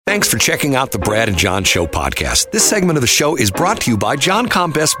Thanks for checking out the Brad and John Show podcast. This segment of the show is brought to you by John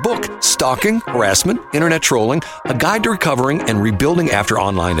Combest's book, Stalking, Harassment, Internet Trolling, A Guide to Recovering and Rebuilding After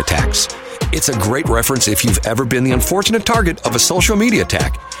Online Attacks. It's a great reference if you've ever been the unfortunate target of a social media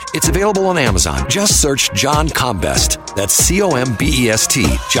attack. It's available on Amazon. Just search John Combest. That's C-O-M-B-E-S-T,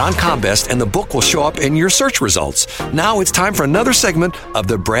 John Combest, and the book will show up in your search results. Now it's time for another segment of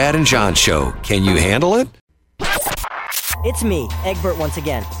the Brad and John Show. Can you handle it? It's me, Egbert, once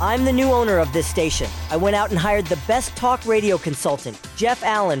again. I'm the new owner of this station. I went out and hired the best talk radio consultant, Jeff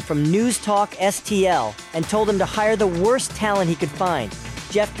Allen from News Talk STL, and told him to hire the worst talent he could find.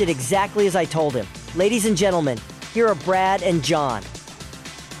 Jeff did exactly as I told him. Ladies and gentlemen, here are Brad and John.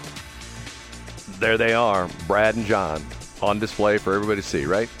 There they are, Brad and John, on display for everybody to see,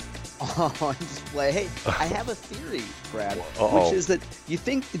 right? On display. Hey, I have a theory, Brad, Uh-oh. which is that do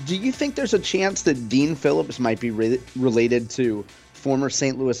you think there's a chance that Dean Phillips might be related to former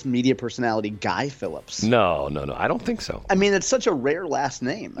St. Louis media personality Guy Phillips? No, I don't think so. I mean, it's such a rare last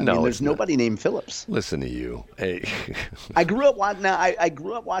name. I mean, there's nobody named Phillips. Listen to you. Hey. I grew up watching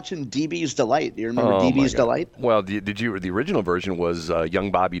DB's Delight. Do you remember DB's Delight? Well, the original version was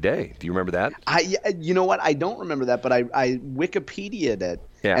Young Bobby Day. Do you remember that? You know what? I don't remember that, but I Wikipedia'd it.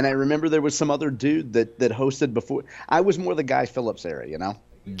 Yeah. And I remember there was some other dude that hosted before. I was more the Guy Phillips era, you know?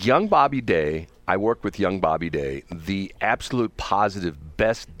 Young Bobby Day, I worked with Young Bobby Day, the absolute positive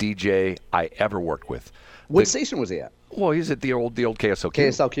best DJ I ever worked with. What station was he at? Well, he's at the old KSLQ.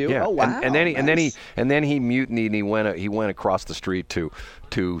 KSLQ? Yeah. Oh, wow. And nice. then he mutinied and he went across the street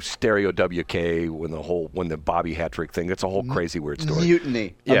to Stereo WK when the Bobby Hattrick thing. That's a whole crazy weird story.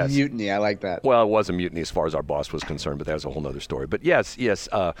 Mutiny. Yes. A mutiny. I like that. Well, it was a mutiny as far as our boss was concerned, but that was a whole other story. But yes.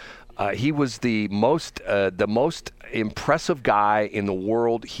 He was the most impressive guy in the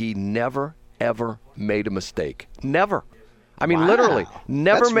world. He never ever made a mistake. Never. I mean, literally,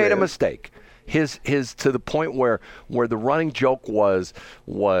 never That's made rare. a mistake. His to the point where the running joke was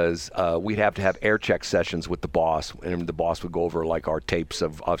we'd have to have air check sessions with the boss, and the boss would go over like our tapes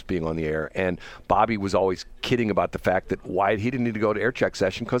of us being on the air, and Bobby was always kidding about the fact that why he didn't need to go to air check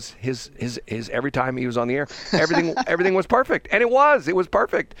session because his every time he was on the air, everything was perfect, and it was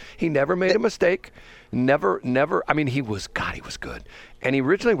perfect. He never made a mistake. Never. I mean, he was good, and he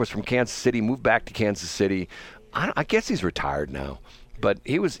originally was from Kansas City, moved back to Kansas City. I guess he's retired now. But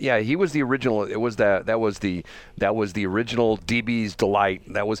he was the original. That was the original DB's Delight.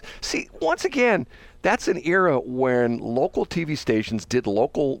 Once again, that's an era when local TV stations did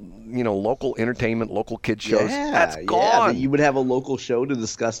local entertainment, local kid shows. That's gone. You would have a local show to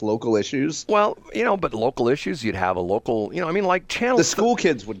discuss local issues. Well, but local issues, you'd have a local, like channel. The school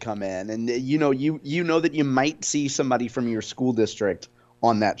kids would come in, and you know that you might see somebody from your school district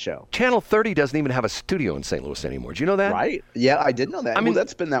on that show. Channel 30 doesn't even have a studio in St. Louis anymore. Do you know that? Right. Yeah, I did know that. I mean,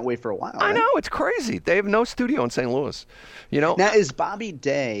 that's been that way for a while. I know. It's crazy. They have no studio in St. Louis. Now, is Bobby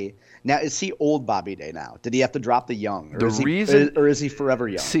Day... Now, is he old Bobby Day now? Did he have to drop the young? Or is he forever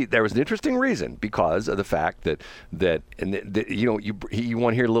young? See, there was an interesting reason because of the fact that you want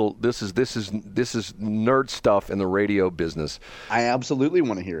to hear a little. This is nerd stuff in the radio business. I absolutely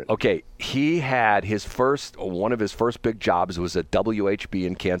want to hear it. Okay, he had one of his first big jobs was at WHB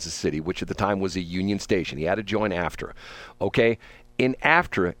in Kansas City, which at the time was a union station. He had to join AFTRA. Okay, in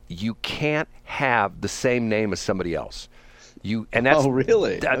AFTRA, you can't have the same name as somebody else. Oh,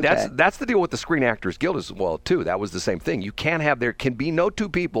 really? That's the deal with the Screen Actors Guild as well too. That was the same thing. There can be no two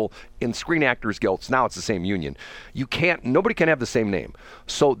people in Screen Actors Guild. Now it's the same union. Nobody can have the same name.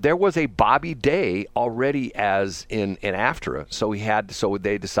 So there was a Bobby Day already as in AFTRA. So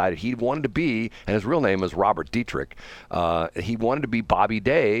they decided he wanted to be, and his real name is Robert Dietrich. He wanted to be Bobby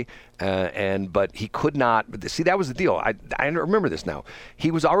Day. But he could not. See, that was the deal. I remember this now. He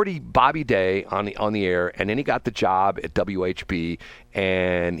was already Bobby Day on the air, and then he got the job at WHB,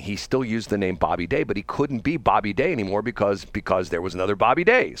 and he still used the name Bobby Day, but he couldn't be Bobby Day anymore because there was another Bobby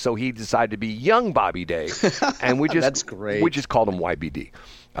Day. So he decided to be Young Bobby Day, and we just That's great. We just called him YBD.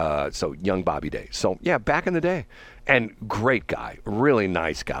 So Young Bobby Day. So yeah, back in the day. And great guy, really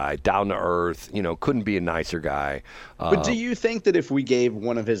nice guy, down to earth, couldn't be a nicer guy. But do you think that if we gave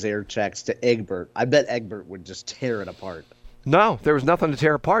one of his air checks to Egbert, I bet Egbert would just tear it apart? No, there was nothing to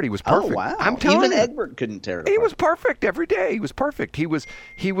tear apart. He was perfect. Oh, wow. I'm telling Even you. Egbert couldn't tear it apart. He was perfect every day. He was perfect. He was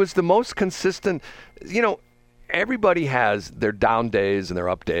the most consistent. Everybody has their down days and their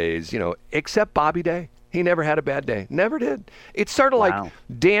up days, except Bobby Day. He never had a bad day. Never did. It's sort of like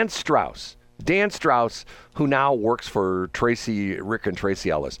Dan Strauss. Dan Strauss, who now works for Rick and Tracy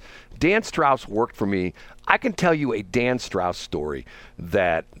Ellis. Dan Strauss worked for me. I can tell you a Dan Strauss story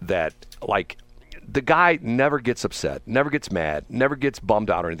that the guy never gets upset, never gets mad, never gets bummed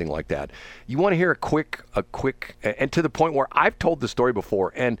out or anything like that. You want to hear a quick, and to the point where I've told the story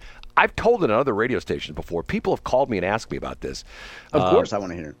before, and I've told it on other radio stations before. People have called me and asked me about this. Of course, I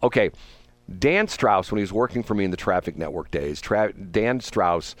want to hear it. Okay. Dan Strauss, when he was working for me in the Traffic Network days, Dan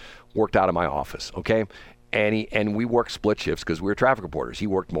Strauss worked out of my office, okay? And we worked split shifts because we were traffic reporters. He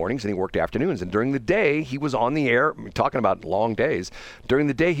worked mornings and he worked afternoons. And during the day, he was on the air, talking about long days. During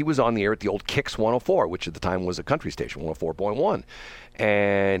the day, he was on the air at the old Kicks 104, which at the time was a country station, 104.1.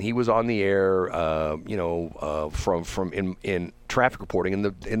 And he was on the air, from in traffic reporting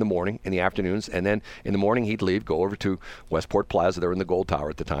in the morning, in the afternoons, and then in the morning he'd leave, go over to Westport Plaza. They were in the Gold Tower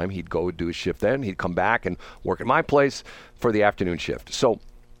at the time. He'd go do his shift then. He'd come back and work at my place for the afternoon shift. So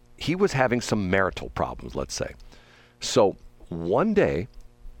he was having some marital problems, let's say. So one day,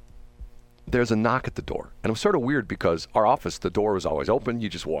 there's a knock at the door. And it was sort of weird because our office, the door was always open. You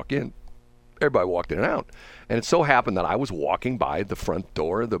just walk in. Everybody walked in and out. And it so happened that I was walking by the front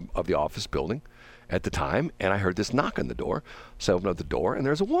door of the office building at the time, and I heard this knock on the door. So I opened up the door, and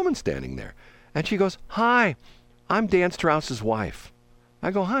there's a woman standing there. And she goes, "Hi, I'm Dan Strauss's wife." I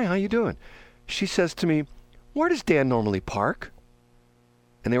go, "Hi, how you doing?" She says to me, "Where does Dan normally park?"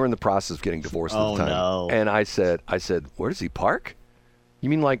 And they were in the process of getting divorced at the time. No. And I said, "Where does he park? You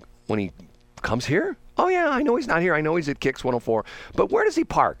mean like when he comes here?" "Oh, yeah, I know he's not here. I know he's at Kicks 104. But where does he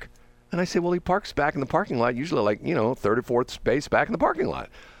park?" And I said, "Well, he parks back in the parking lot, usually like, third or fourth space back in the parking lot."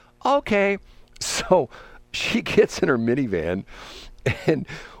 "Okay." So she gets in her minivan, and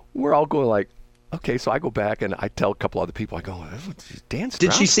we're all going like, okay. So I go back, and I tell a couple other people, I go, "Dan Strauss?"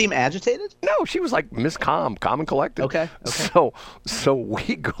 Did she seem agitated? No, she was like Miss Calm and collected. Okay. So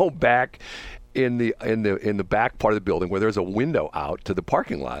we go back in the back part of the building where there's a window out to the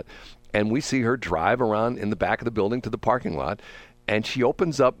parking lot, and we see her drive around in the back of the building to the parking lot, and she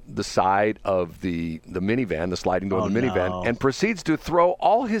opens up the side of the minivan, the sliding door of the minivan, and proceeds to throw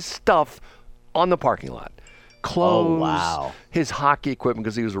all his stuff on the parking lot. Clothes, his hockey equipment,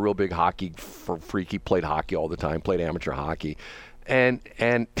 because he was a real big hockey freak. He played hockey all the time, played amateur hockey. And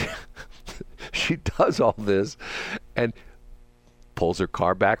she does all this and pulls her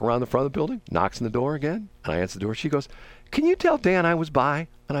car back around the front of the building, knocks on the door again, and I answer the door. She goes, "Can you tell Dan I was by?"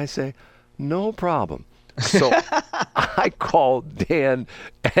 And I say, "No problem." So I called Dan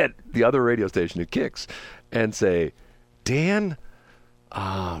at the other radio station at Kicks and say, "Dan,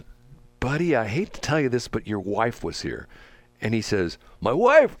 buddy, I hate to tell you this, but your wife was here." And he says, "My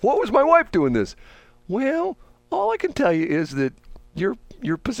wife? What was my wife doing this?" "Well, all I can tell you is that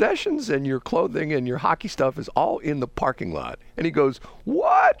your possessions and your clothing and your hockey stuff is all in the parking lot." And he goes,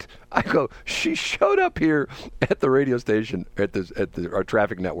 "What?" I go, "She showed up here at the radio station at our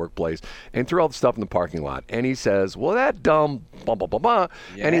Traffic Network place and threw all the stuff in the parking lot." And he says, "Well, that dumb blah blah blah blah,"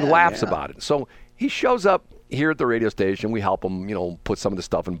 and he laughs about it. So he shows up here at the radio station. We help him, put some of the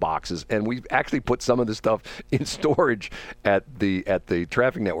stuff in boxes, and we actually put some of the stuff in storage at the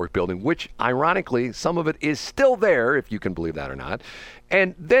Traffic Network building, which ironically some of it is still there, if you can believe that or not.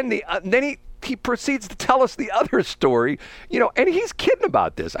 And then he proceeds to tell us the other story, and he's kidding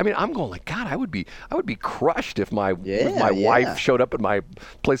about this. I mean, I'm going like, God, I would be crushed if my wife showed up at my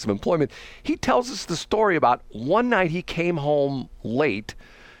place of employment. He tells us the story about one night he came home late.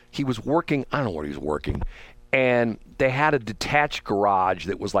 He was working, I don't know where he was working, and they had a detached garage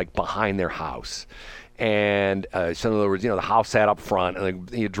that was like behind their house. And so in other words, the house sat up front, and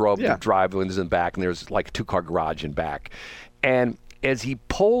you drove the drive windows in the back, and there's like a two-car garage in back. And as he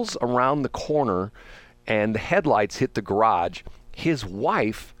pulls around the corner and the headlights hit the garage, his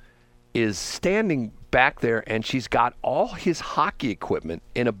wife is standing back there, and she's got all his hockey equipment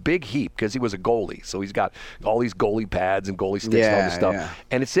in a big heap because he was a goalie. So he's got all these goalie pads and goalie sticks and all this stuff. Yeah.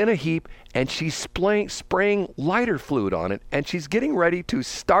 And it's in a heap, and she's spraying lighter fluid on it, and she's getting ready to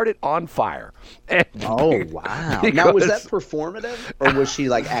start it on fire. And wow. Now, was that performative, or was she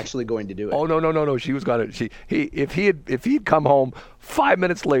like actually going to do it? Oh, no. She was going to. If he'd come home 5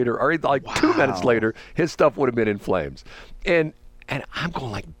 minutes later, or like 2 minutes later, his stuff would have been in flames. And I'm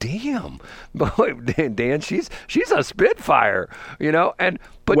going like, damn, boy, Dan, she's a Spitfire,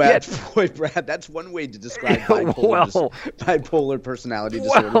 but boy, Brad, that's one way to describe bipolar personality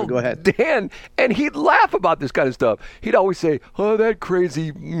disorder. Go ahead, Dan, and he'd laugh about this kind of stuff. He'd always say, "Oh, that crazy,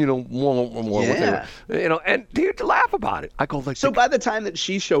 whatever," and he'd laugh about it. I go like, so by the time that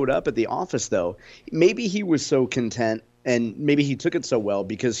she showed up at the office, though, maybe he was so content. And maybe he took it so well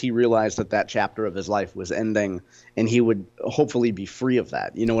because he realized that chapter of his life was ending, and he would hopefully be free of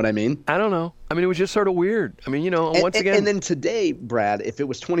that. You know what I mean? I don't know. I mean, it was just sort of weird. I mean, once again. And then today, Brad, if it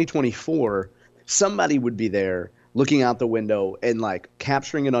was 2024, somebody would be there looking out the window and like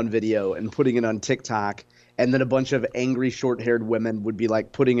capturing it on video and putting it on TikTok. And then a bunch of angry, short-haired women would be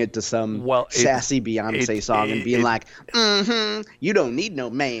like putting it to some sassy Beyonce song and being like, you don't need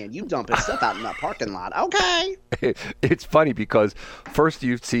no man. You dumping stuff out in the parking lot. Okay. It's funny because first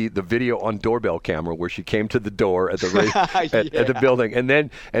you see the video on doorbell camera where she came to the door at the at the building, and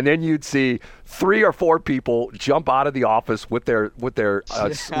then you'd see 3 or 4 people jump out of the office with their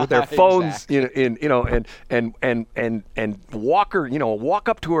phones, exactly. and walk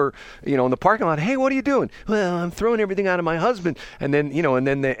up to her, in the parking lot. Hey, what are you doing? Well, I'm throwing everything out of my husband, and then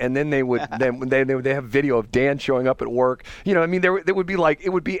they would have video of Dan showing up at work. There would be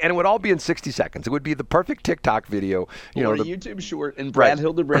and it would all be in 60 seconds. It would be the perfect TikTok video, or a YouTube short, and Brad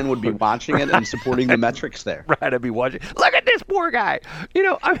Hildebrand would be watching it and supporting the metrics there. Right, I'd be watching. Look at this poor guy.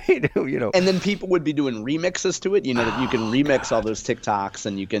 And then people would be doing remixes to it. That you can remix all those TikToks,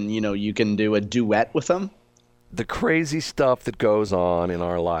 and you can do a duet with them. The crazy stuff that goes on in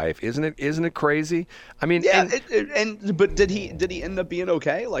our life, isn't it crazy? I mean, yeah. But did he end up being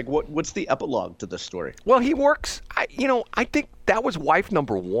okay? Like, what's the epilogue to this story? Well, he works. I think that was wife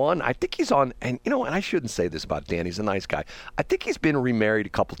number 1. I think he's on, and I shouldn't say this about Dan. He's a nice guy. I think he's been remarried a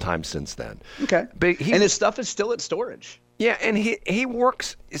couple times since then. Okay, and his stuff is still at storage. Yeah, and he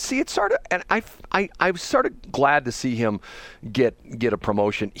works. See, it's sort of, and I'm sort of glad to see him get a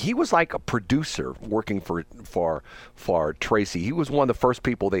promotion. He was like a producer working for Tracy. He was one of the first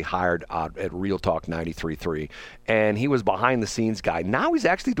people they hired out at Real Talk 93.3, and he was behind the scenes guy. Now he's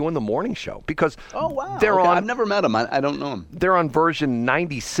actually doing the morning show because I've never met him. I don't know him. They're on version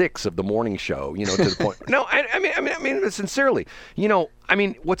 96 of the morning show. To the point. No, I mean sincerely.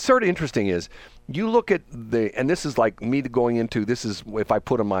 What's sort of interesting is, you look at and this is like me going into, this is if I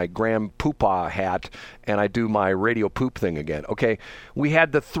put on my Graham Poopah hat and I do my radio poop thing again. Okay, we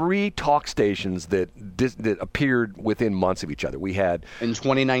had the 3 talk stations that appeared within months of each other. We had in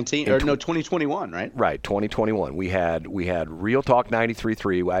 2019 2021, right? Right, 2021. We had Real Talk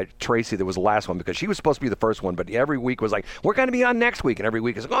 93.3. Tracy, that was the last one because she was supposed to be the first one, but every week was like, we're going to be on next week, and every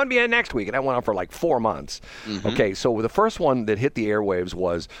week is going to be on next week, and that went on for like 4 months. Mm-hmm. Okay, so the first one that hit the airwaves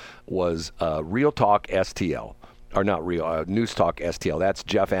was Real Talk STL, or not Real News Talk STL. That's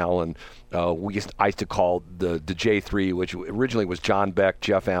Jeff Allen. I used to call the J3, which originally was John Beck,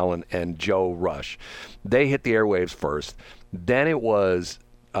 Jeff Allen, and Joe Rush. They hit the airwaves first. Then it was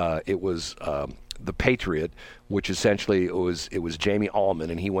The Patriot, which essentially it was Jamie Allman,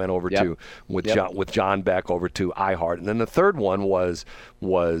 and he went over with John Beck over to iHeart. And then the third one was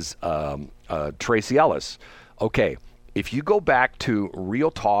Tracy Ellis. Okay, if you go back to Real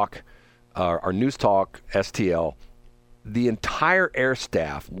Talk, our News Talk STL, the entire air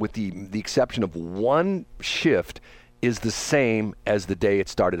staff, with the exception of one shift, is the same as the day it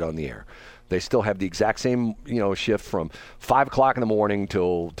started on the air. They still have the exact same, shift from 5 o'clock in the morning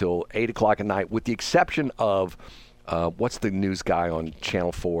till 8 o'clock at night, with the exception of what's the news guy on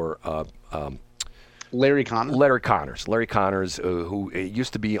Channel 4? Larry Connors. Larry Connors, who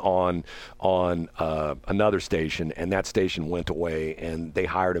used to be on another station, and that station went away, and they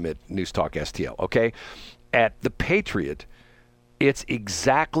hired him at News Talk STL. Okay, at The Patriot, it's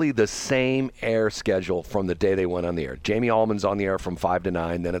exactly the same air schedule from the day they went on the air. Jamie Allman's on the air from 5 to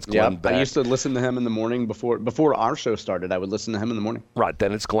 9. Then it's Glenn Beck. I used to listen to him in the morning before our show started. I would listen to him in the morning. Right.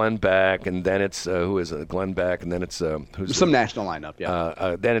 Then it's Glenn Beck, and then it's who is it? Glenn Beck, and then it's who's some national lineup.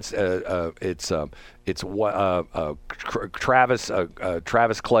 Yeah. Then it's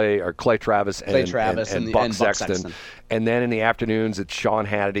Travis Clay, or Clay Travis, and Buck Sexton. And then in the afternoons, it's Sean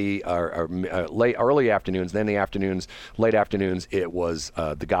Hannity, early afternoons. Then the late afternoons, it was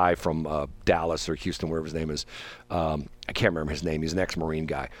the guy from Dallas or Houston, wherever his name is. I can't remember his name. He's an ex-Marine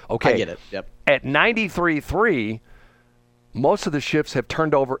guy. Okay. I get it. Yep. At 93.3, most of the shifts have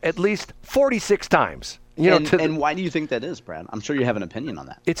turned over at least 46 times. And why do you think that is, Brad? I'm sure you have an opinion on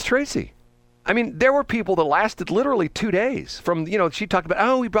that. It's Tracy. I mean, there were people that lasted literally 2 days. From, she talked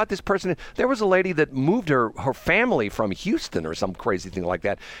about, we brought this person in. There was a lady that moved her family from Houston or some crazy thing like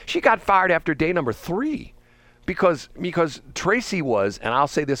that. She got fired after day number 3 because Tracy was, and I'll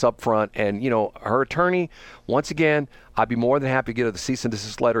say this up front, and, her attorney, once again, I'd be more than happy to get a cease and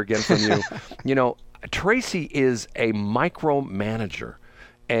desist letter again from you. Tracy is a micromanager.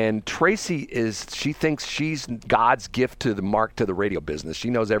 And Tracy she thinks she's God's gift to the radio business. She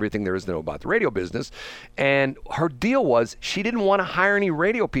knows everything there is to know about the radio business. And her deal was she didn't want to hire any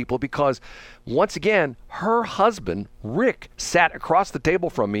radio people because, once again, her husband, Rick, sat across the table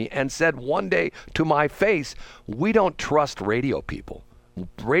from me and said one day to my face, "We don't trust radio people."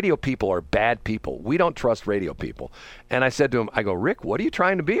 radio people are bad people. We don't trust radio people. And I said to him, I go, Rick, what are you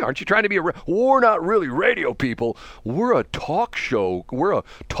trying to be? Aren't you trying to be we're not really radio people. We're a talk show. We're a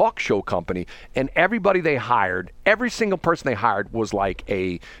talk show company. And everybody they hired, every single person they hired was like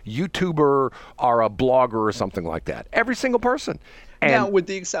a YouTuber or a blogger or something like that. Every single person. And now, with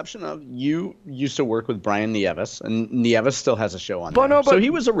the exception of you used to work with Brian Nieves, and Nieves still has a show on there. So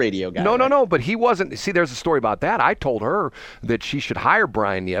he was a radio guy. No, but he wasn't. See, there's a story about that. I told her that she should hire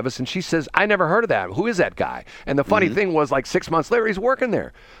Brian Nieves, and she says, I never heard of that. Who is that guy? And the funny thing was, like 6 months later, he's working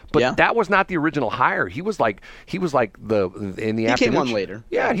there. But that was not the original hire. He was like in the afternoon. He came on later.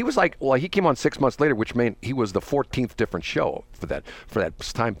 Yeah, he was like, he came on 6 months later, which meant he was the 14th different show for that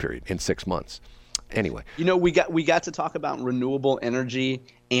time period in 6 months. Anyway, we got to talk about renewable energy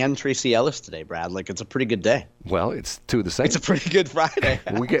and Tracy Ellis today, Brad. Like, it's a pretty good day. Well, it's two of the same. It's a pretty good Friday.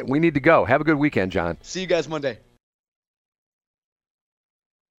 We need to go. Have a good weekend, John. See you guys Monday.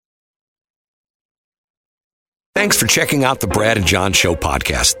 Thanks for checking out the Brad and John Show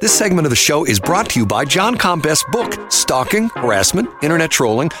podcast. This segment of the show is brought to you by John Combest's book, Stalking, Harassment, Internet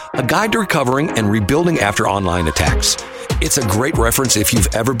Trolling, A Guide to Recovering and Rebuilding After Online Attacks. It's a great reference if you've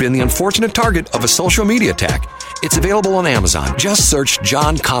ever been the unfortunate target of a social media attack. It's available on Amazon. Just search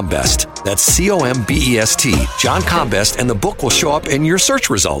John Combest. That's Combest, John Combest, and the book will show up in your search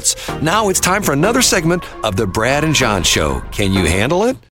results. Now it's time for another segment of the Brad and John Show. Can you handle it?